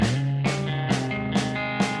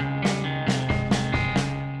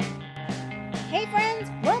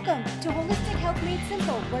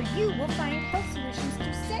where you will find health solutions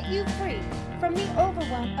to set you free from the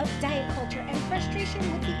overwhelm of diet culture and frustration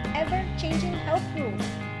with the ever-changing health rules.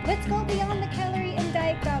 Let's go beyond the calorie and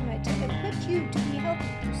diet dogma to equip you to be healthy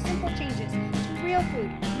through simple changes to real food,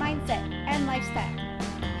 mindset, and lifestyle.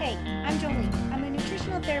 Hey, I'm Jolene. I'm a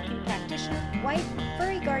nutritional therapy practitioner, wife,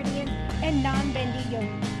 furry guardian, and non-bendy yogi.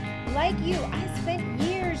 Like you, I spent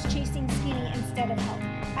years chasing skinny instead of health.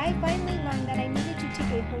 I finally learned that I needed to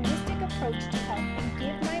take a holistic approach to health and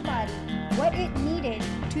give my body what it needed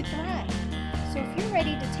to thrive. So if you're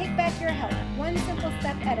ready to take back your health one simple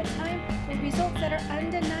step at a time for results that are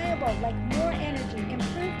undeniable, like more energy,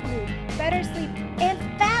 improved mood, better sleep, and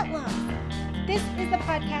fat loss, this is the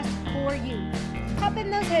podcast for you. Hop in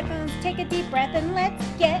those headphones, take a deep breath, and let's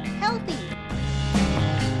get healthy.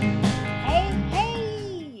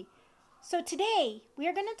 Hey! So today we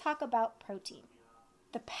are going to talk about protein.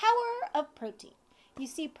 The power of protein. You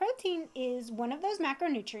see, protein is one of those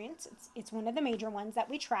macronutrients. It's one of the major ones that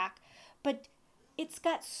we track, but it's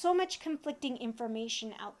got so much conflicting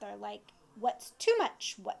information out there, like what's too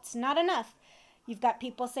much, what's not enough. You've got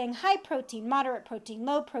people saying high protein, moderate protein,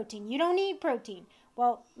 low protein. You don't need protein.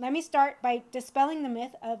 Well, let me start by dispelling the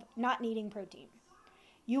myth of not needing protein.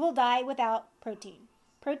 You will die without protein.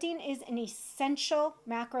 Protein is an essential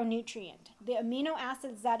macronutrient. The amino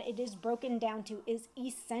acids that it is broken down to is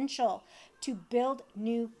essential to build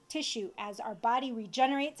new tissue. As our body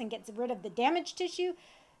regenerates and gets rid of the damaged tissue,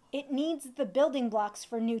 it needs the building blocks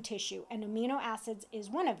for new tissue, and amino acids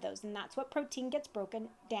is one of those, and that's what protein gets broken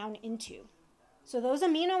down into. So those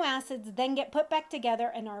amino acids then get put back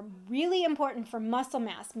together and are really important for muscle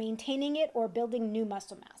mass, maintaining it or building new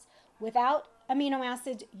muscle mass. Without amino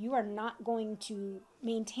acids, you are not going to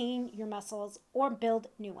maintain your muscles or build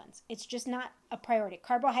new ones. It's just not a priority.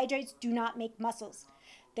 Carbohydrates do not make muscles.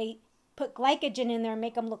 They put glycogen in there and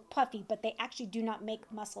make them look puffy, but they actually do not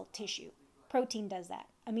make muscle tissue. Protein does that.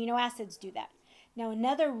 Amino acids do that. Now,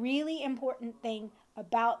 another really important thing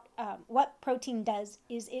about what protein does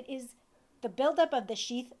is it is the buildup of the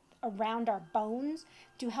sheath around our bones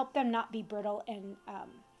to help them not be brittle and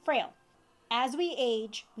frail. As we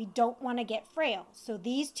age, we don't want to get frail. So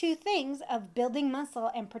these two things of building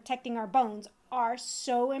muscle and protecting our bones are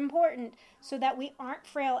so important so that we aren't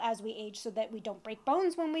frail as we age, so that we don't break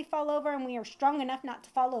bones when we fall over and we are strong enough not to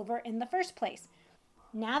fall over in the first place.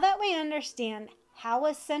 Now that we understand how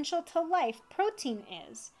essential to life protein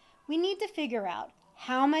is, we need to figure out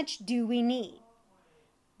how much do we need.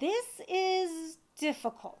 This is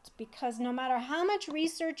difficult because no matter how much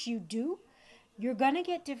research you do, you're going to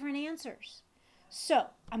get different answers. So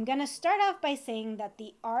I'm going to start off by saying that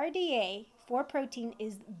the RDA for protein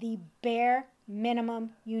is the bare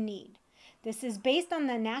minimum you need. This is based on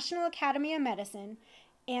the National Academy of Medicine,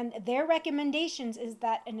 and their recommendations is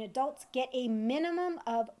that adults get a minimum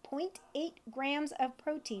of 0.8 grams of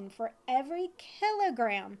protein for every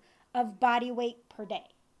kilogram of body weight per day.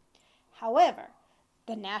 However,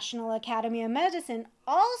 the National Academy of Medicine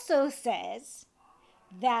also says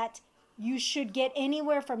that you should get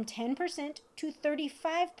anywhere from 10% to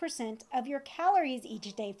 35% of your calories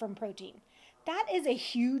each day from protein. That is a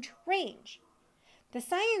huge range. The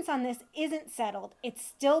science on this isn't settled. It's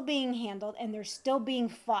still being handled, and they're still being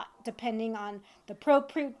fought depending on the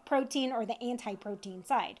pro-protein or the anti-protein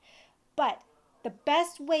side. But the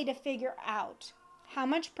best way to figure out how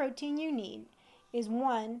much protein you need is,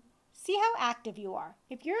 one, see how active you are.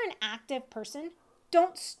 If you're an active person,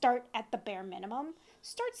 don't start at the bare minimum.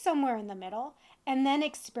 Start somewhere in the middle and then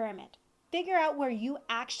experiment. Figure out where you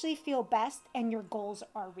actually feel best and your goals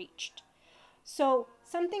are reached. So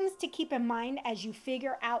some things to keep in mind as you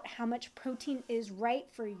figure out how much protein is right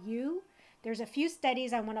for you. There's a few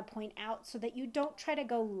studies I want to point out so that you don't try to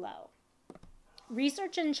go low.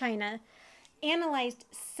 Research in China analyzed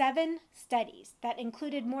 7 studies that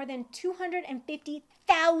included more than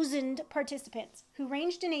 250,000 participants who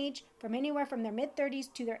ranged in age from anywhere from their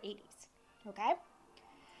mid-30s to their 80s. Okay?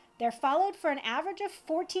 They're followed for an average of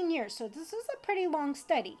 14 years, so this is a pretty long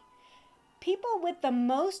study. People with the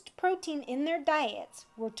most protein in their diets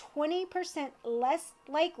were 20% less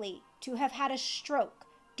likely to have had a stroke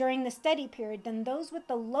during the study period than those with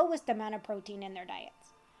the lowest amount of protein in their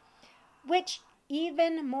diets. Which,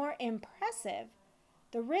 even more impressive,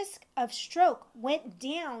 the risk of stroke went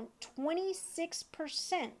down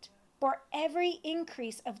 26% for every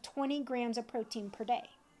increase of 20 grams of protein per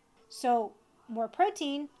day. So, more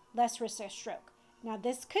protein, less risk of stroke. Now,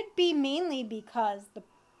 this could be mainly because the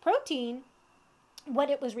protein, what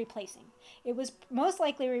it was replacing. It was most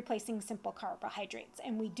likely replacing simple carbohydrates.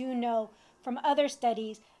 And we do know from other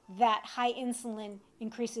studies that high insulin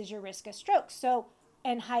increases your risk of stroke. So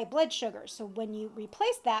and high blood sugar. So when you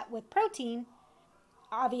replace that with protein,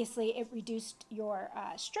 obviously it reduced your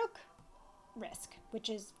stroke risk, which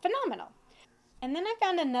is phenomenal. And then I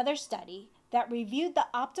found another study that reviewed the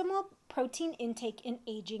optimal protein intake in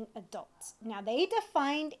aging adults. Now, they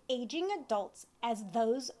defined aging adults as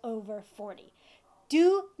those over 40.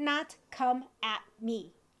 Do not come at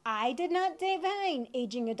me. I did not define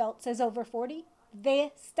aging adults as over 40.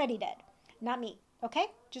 The study did, not me. Okay?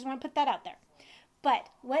 Just want to put that out there. But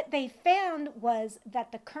what they found was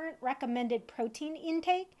that the current recommended protein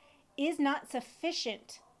intake is not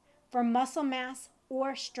sufficient for muscle mass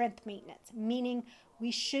or strength maintenance, meaning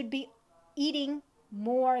we should be eating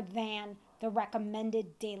more than the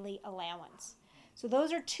recommended daily allowance. So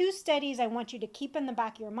those are two studies I want you to keep in the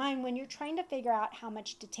back of your mind when you're trying to figure out how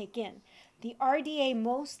much to take in. The RDA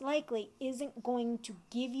most likely isn't going to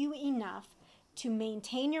give you enough to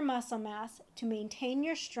maintain your muscle mass, to maintain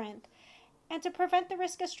your strength, and to prevent the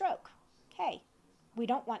risk of stroke. Okay, we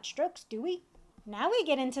don't want strokes, do we? Now we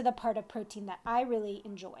get into the part of protein that I really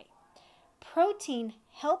enjoy. Protein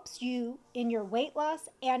helps you in your weight loss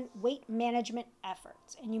and weight management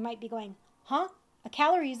efforts. And you might be going, huh? A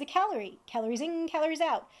calorie is a calorie. Calories in, calories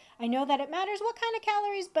out. I know that it matters what kind of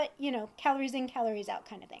calories, but calories in, calories out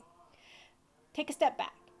kind of thing. Take a step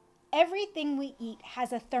back. Everything we eat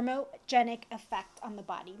has a thermogenic effect on the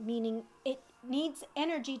body, meaning it needs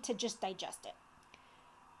energy to just digest it.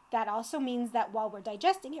 That also means that while we're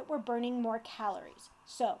digesting it, we're burning more calories.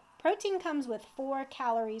 So protein comes with 4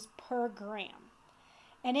 calories per gram,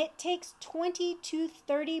 and it takes 20 to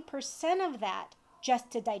 30% of that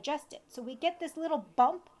just to digest it. So we get this little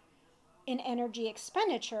bump in energy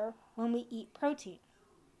expenditure when we eat protein.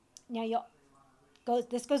 Now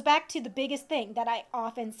this goes back to the biggest thing that I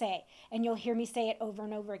often say, and you'll hear me say it over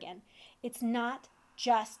and over again. It's not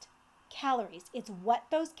just calories. It's what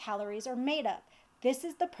those calories are made of. This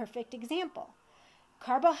is the perfect example.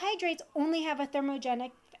 Carbohydrates only have a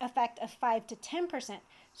thermogenic effect of 5 to 10%.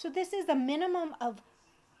 So this is a minimum of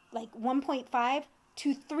like 1.5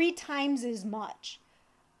 to 3 times as much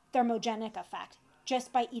thermogenic effect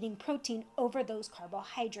just by eating protein over those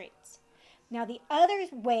carbohydrates. Now, the other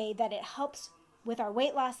way that it helps with our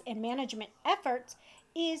weight loss and management efforts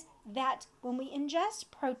is that when we ingest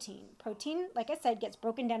protein, like I said, gets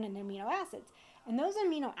broken down into amino acids. And those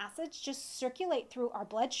amino acids just circulate through our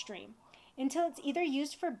bloodstream until it's either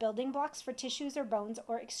used for building blocks for tissues or bones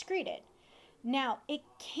or excreted. Now, it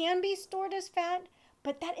can be stored as fat,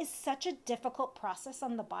 but that is such a difficult process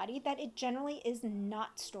on the body that it generally is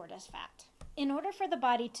not stored as fat. In order for the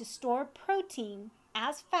body to store protein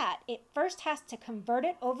as fat, it first has to convert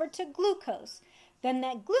it over to glucose. Then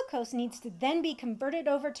that glucose needs to then be converted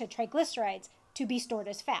over to triglycerides to be stored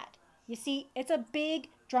as fat. You see, it's a big,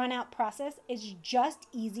 drawn-out process. It's just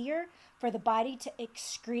easier for the body to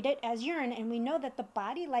excrete it as urine, and we know that the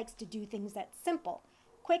body likes to do things that's simple,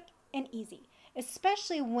 quick, and easy,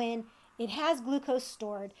 especially when it has glucose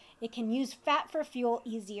stored. It can use fat for fuel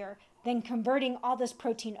easier than converting all this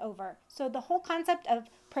protein over. So the whole concept of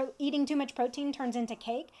eating too much protein turns into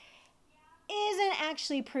cake isn't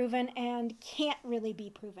actually proven and can't really be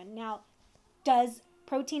proven. Now, does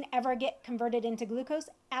protein ever get converted into glucose?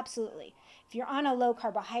 Absolutely. If you're on a low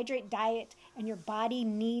carbohydrate diet and your body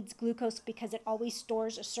needs glucose because it always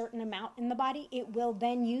stores a certain amount in the body, it will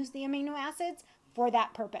then use the amino acids for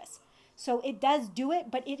that purpose. So it does do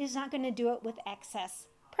it, but it is not going to do it with excess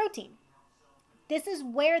protein. This is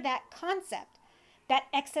where that concept that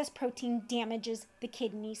excess protein damages the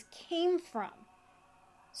kidneys came from.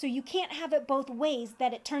 So you can't have it both ways,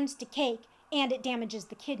 that it turns to cake and it damages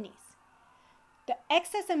the kidneys. The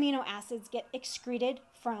excess amino acids get excreted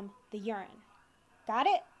from the urine. Got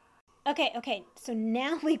it? Okay, so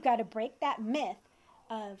now we've got to break that myth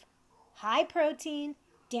of high protein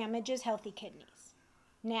damages healthy kidneys.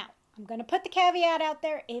 Now, I'm going to put the caveat out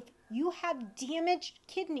there. If you have damaged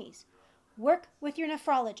kidneys, work with your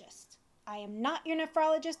nephrologist. I am not your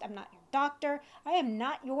nephrologist. I'm not your doctor. I am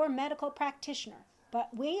not your medical practitioner. But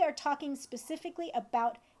we are talking specifically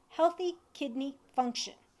about healthy kidney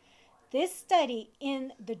function. This study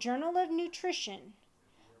in the Journal of Nutrition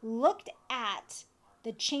looked at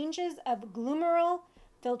the changes of glomerular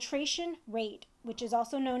filtration rate, which is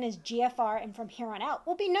also known as GFR, and from here on out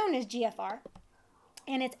will be known as GFR,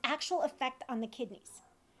 and its actual effect on the kidneys.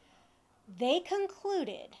 They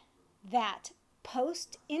concluded that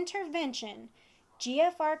post-intervention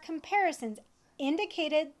GFR comparisons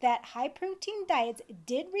indicated that high-protein diets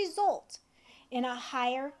did result in a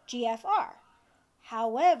higher GFR.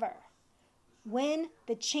 However, when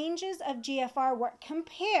the changes of GFR were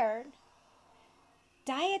compared,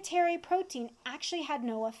 dietary protein actually had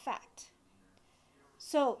no effect.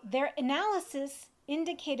 So their analysis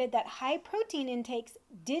indicated that high protein intakes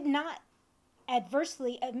did not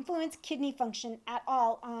adversely influence kidney function at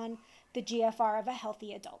all on the GFR of a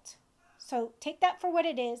healthy adult. So take that for what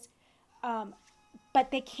it is.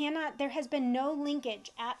 But there has been no linkage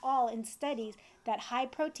at all in studies that high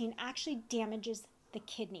protein actually damages the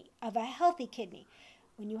kidney of a healthy kidney.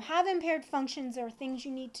 When you have impaired functions, there are things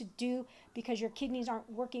you need to do because your kidneys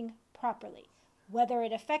aren't working properly. Whether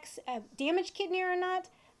it affects a damaged kidney or not,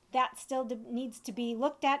 that still needs to be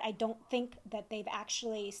looked at. I don't think that they've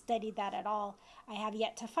actually studied that at all. I have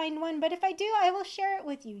yet to find one, but if I do, I will share it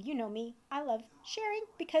with you. You know me. I love sharing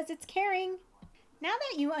because it's caring. Now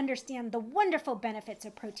that you understand the wonderful benefits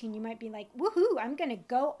of protein, you might be like, woohoo, I'm going to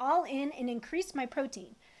go all in and increase my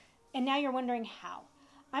protein. And now you're wondering how.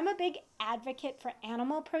 I'm a big advocate for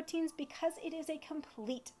animal proteins because it is a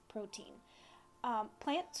complete protein.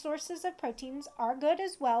 Plant sources of proteins are good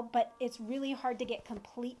as well, but it's really hard to get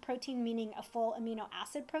complete protein, meaning a full amino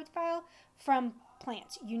acid profile from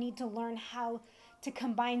plants. You need to learn how to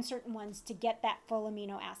combine certain ones to get that full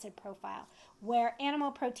amino acid profile, where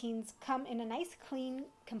animal proteins come in a nice, clean,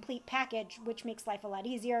 complete package, which makes life a lot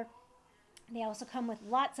easier. They also come with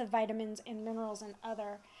lots of vitamins and minerals and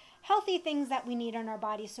other healthy things that we need in our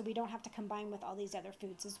body, so we don't have to combine with all these other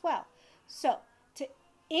foods as well. So to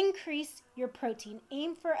increase your protein,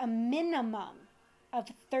 aim for a minimum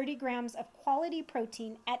of 30 grams of quality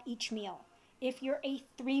protein at each meal if you're a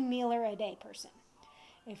 3-mealer a day person.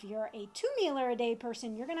 If you're a 2-mealer a day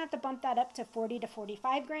person, you're going to have to bump that up to 40 to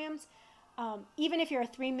 45 grams. Even if you're a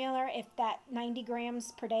 3-mealer, if that 90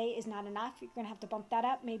 grams per day is not enough, you're going to have to bump that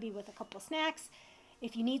up maybe with a couple of snacks.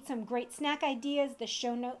 If you need some great snack ideas, the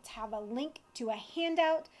show notes have a link to a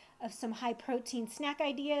handout of some high protein snack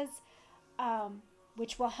ideas,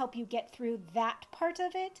 which will help you get through that part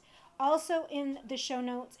of it. Also in the show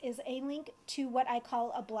notes is a link to what I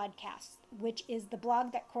call a blogcast, which is the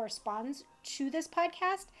blog that corresponds to this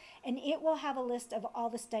podcast, and it will have a list of all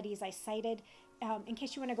the studies I cited in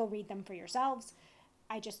case you want to go read them for yourselves.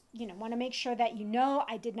 I just want to make sure that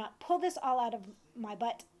I did not pull this all out of my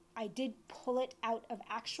butt. I did pull it out of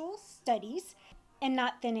actual studies and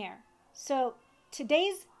not thin air. So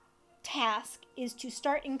today's task is to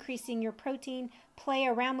start increasing your protein, play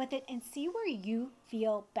around with it, and see where you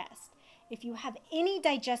feel best. If you have any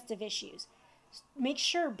digestive issues, make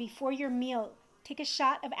sure before your meal, take a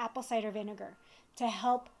shot of apple cider vinegar to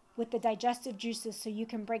help with the digestive juices so you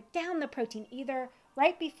can break down the protein either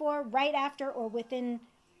right before, right after, or within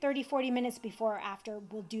 30-40 minutes before or after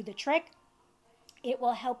will do the trick. It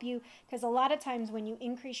will help you because a lot of times when you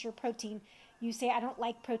increase your protein, you say, I don't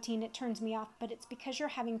like protein, it turns me off, but it's because you're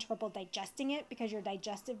having trouble digesting it because your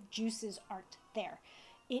digestive juices aren't there.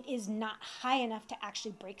 It is not high enough to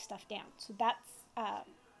actually break stuff down. So that's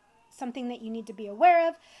something that you need to be aware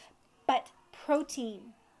of. But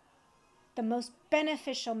protein, the most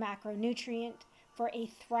beneficial macronutrient for a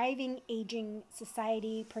thriving aging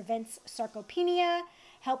society, prevents sarcopenia,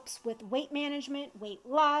 helps with weight management, weight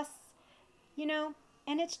loss,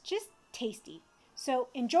 and it's just tasty. So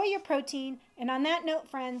enjoy your protein. And on that note,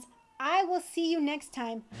 friends, I will see you next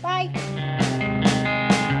time. Bye.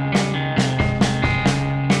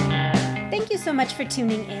 Thank you so much for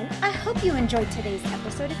tuning in. I hope you enjoyed today's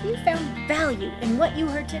episode. If you found value in what you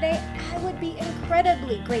heard today, I would be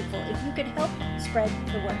incredibly grateful if you could help spread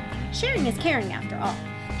the word. Sharing is caring after all.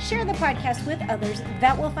 Share the podcast with others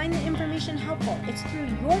that will find the information helpful. It's through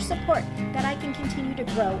your support that I can continue to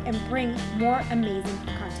grow and bring more amazing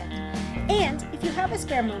content. And if you have a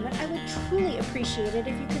spare moment, I would truly appreciate it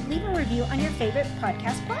if you could leave a review on your favorite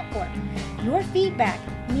podcast platform. Your feedback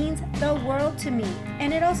means the world to me,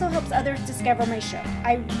 and it also helps others discover my show.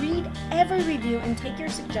 I read every review and take your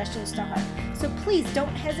suggestions to heart, so please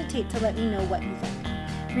don't hesitate to let me know what you think.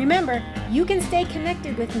 Remember, you can stay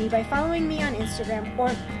connected with me by following me on Instagram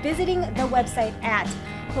or visiting the website at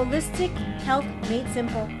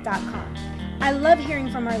holistichealthmadesimple.com. I love hearing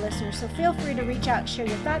from our listeners, so feel free to reach out, share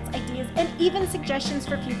your thoughts, ideas, and even suggestions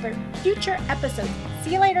for future episodes.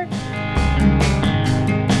 See you later.